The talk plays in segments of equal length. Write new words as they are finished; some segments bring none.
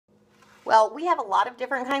Well, we have a lot of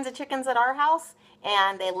different kinds of chickens at our house,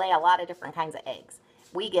 and they lay a lot of different kinds of eggs.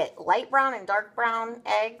 We get light brown and dark brown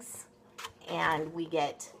eggs, and we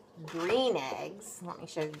get green eggs. Let me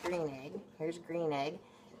show you green egg. Here's green egg.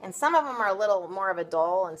 And some of them are a little more of a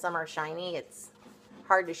dull, and some are shiny. It's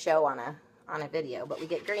hard to show on a video, but we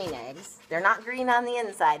get green eggs. They're not green on the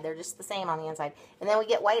inside. They're just the same on the inside. And then we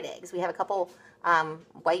get white eggs. We have a couple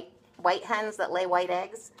white hens that lay white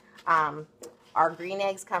eggs. Our green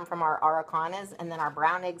eggs come from our Araucanas, and then our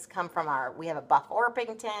brown eggs come from we have a Buff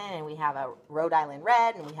Orpington, and we have a Rhode Island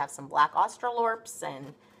Red, and we have some black Australorps,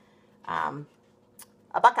 and a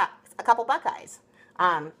couple Buckeyes.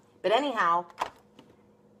 But anyhow,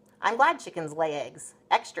 I'm glad chickens lay eggs,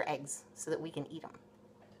 extra eggs, so that we can eat them.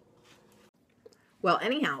 Well,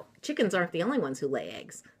 anyhow, chickens aren't the only ones who lay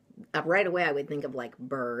eggs. Right away, I would think of like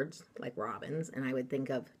birds, like robins, and I would think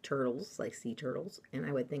of turtles, like sea turtles, and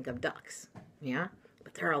I would think of ducks, yeah?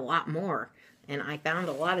 But there are a lot more, and I found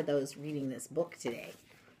a lot of those reading this book today,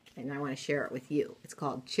 and I want to share it with you. It's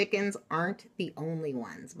called Chickens Aren't the Only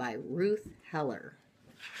Ones by Ruth Heller.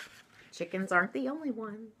 Chickens aren't the only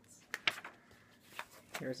ones.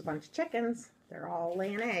 Here's a bunch of chickens. They're all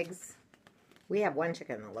laying eggs. We have one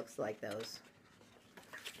chicken that looks like those.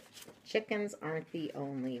 Chickens aren't the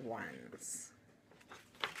only ones.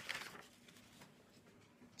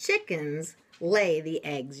 Chickens lay the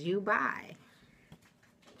eggs you buy.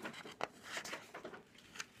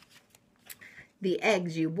 The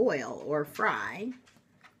eggs you boil or fry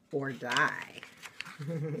or dye.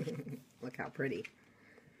 Look how pretty.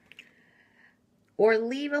 Or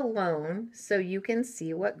leave alone so you can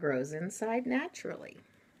see what grows inside naturally.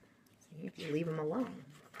 See if you leave them alone.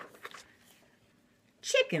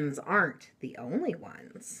 Chickens aren't the only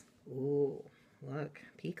ones. Ooh, look,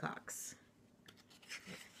 peacocks.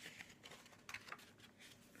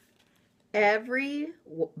 Every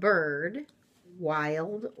bird,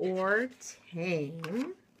 wild or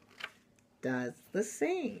tame, does the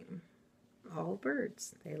same. All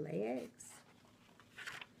birds, they lay eggs.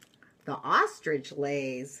 The ostrich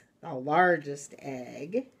lays the largest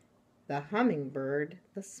egg, the hummingbird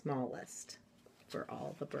the smallest, for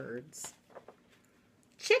all the birds.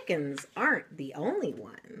 Chickens aren't the only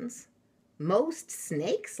ones. Most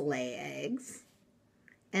snakes lay eggs,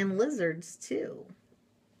 and lizards too,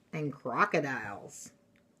 and crocodiles,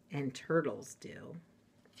 and turtles do.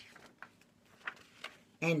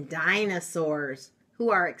 And dinosaurs,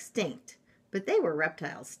 who are extinct, but they were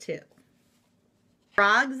reptiles too.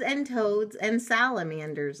 Frogs and toads and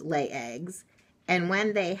salamanders lay eggs, and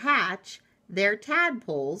when they hatch, they're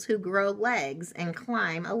tadpoles who grow legs and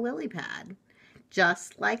climb a lily pad,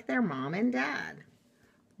 just like their mom and dad.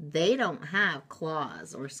 They don't have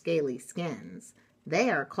claws or scaly skins. They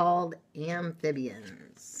are called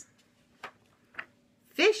amphibians.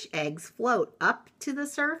 Fish eggs float up to the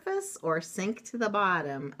surface or sink to the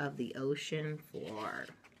bottom of the ocean floor.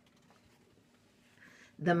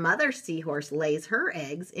 The mother seahorse lays her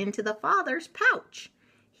eggs into the father's pouch.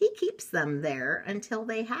 He keeps them there until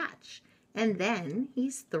they hatch, and then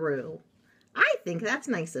he's through. I think that's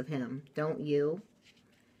nice of him, don't you?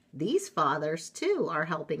 These fathers, too, are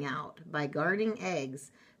helping out by guarding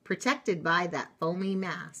eggs protected by that foamy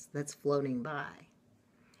mass that's floating by.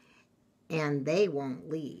 And they won't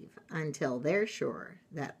leave until they're sure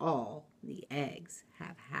that all the eggs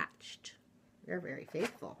have hatched. They're very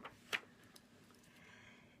faithful.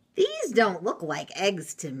 These don't look like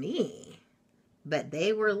eggs to me, but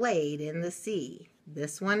they were laid in the sea.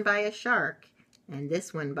 This one by a shark, and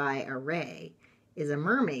this one by a ray, is a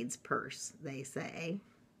mermaid's purse, they say.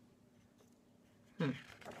 I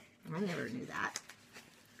never knew that.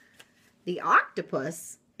 The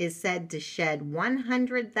octopus is said to shed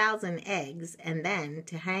 100,000 eggs and then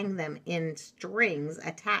to hang them in strings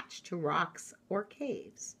attached to rocks or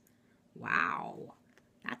caves. Wow,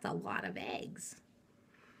 that's a lot of eggs.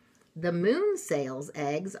 The moon sail's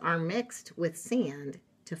eggs are mixed with sand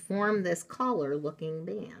to form this collar-looking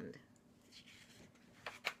band.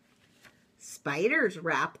 Spiders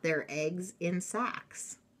wrap their eggs in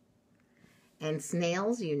sacks. And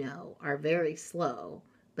snails, you know, are very slow,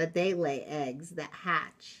 but they lay eggs that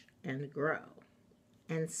hatch and grow.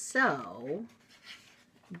 And so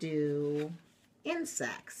do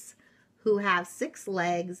insects, who have 6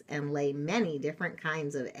 legs and lay many different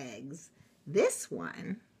kinds of eggs. This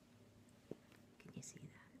one, can you see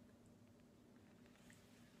that?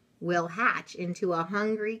 Will hatch into a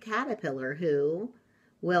hungry caterpillar who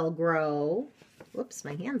will grow. Whoops,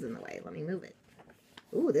 my hand's in the way. Let me move it.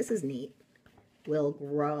 Ooh, this is neat. Will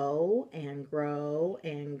grow and grow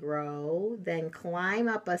and grow, then climb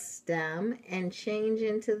up a stem and change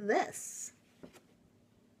into this.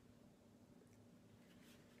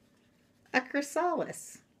 a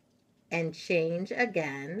chrysalis, and change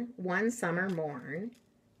again one summer morn.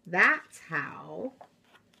 That's how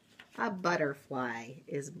a butterfly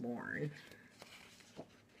is born.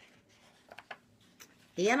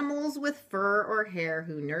 Animals with fur or hair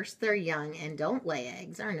who nurse their young and don't lay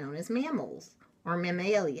eggs are known as mammals or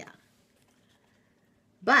mammalia.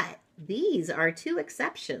 But these are two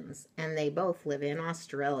exceptions, and they both live in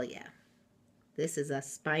Australia. This is a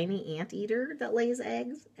spiny anteater that lays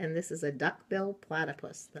eggs, and this is a duckbill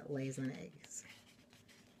platypus that lays an eggs.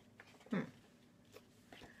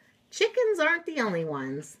 Chickens aren't the only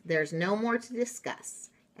ones. There's no more to discuss.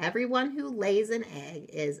 Everyone who lays an egg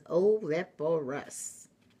is oviparous.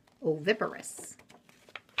 Oviparous.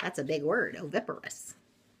 That's a big word, oviparous.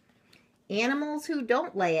 Animals who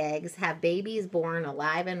don't lay eggs have babies born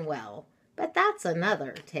alive and well, but that's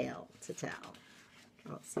another tale to tell.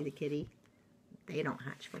 Oh, see the kitty? They don't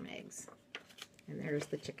hatch from eggs. And there's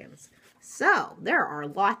the chickens. So, there are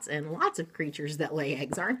lots and lots of creatures that lay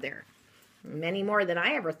eggs, aren't there? Many more than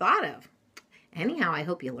I ever thought of. Anyhow, I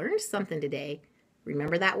hope you learned something today.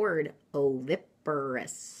 Remember that word,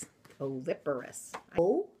 oviparous. Oviparous.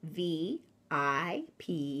 O-V-I-P-A-R-O-U-S.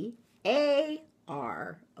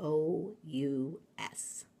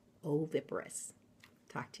 Oviparous.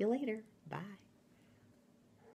 Talk to you later. Bye.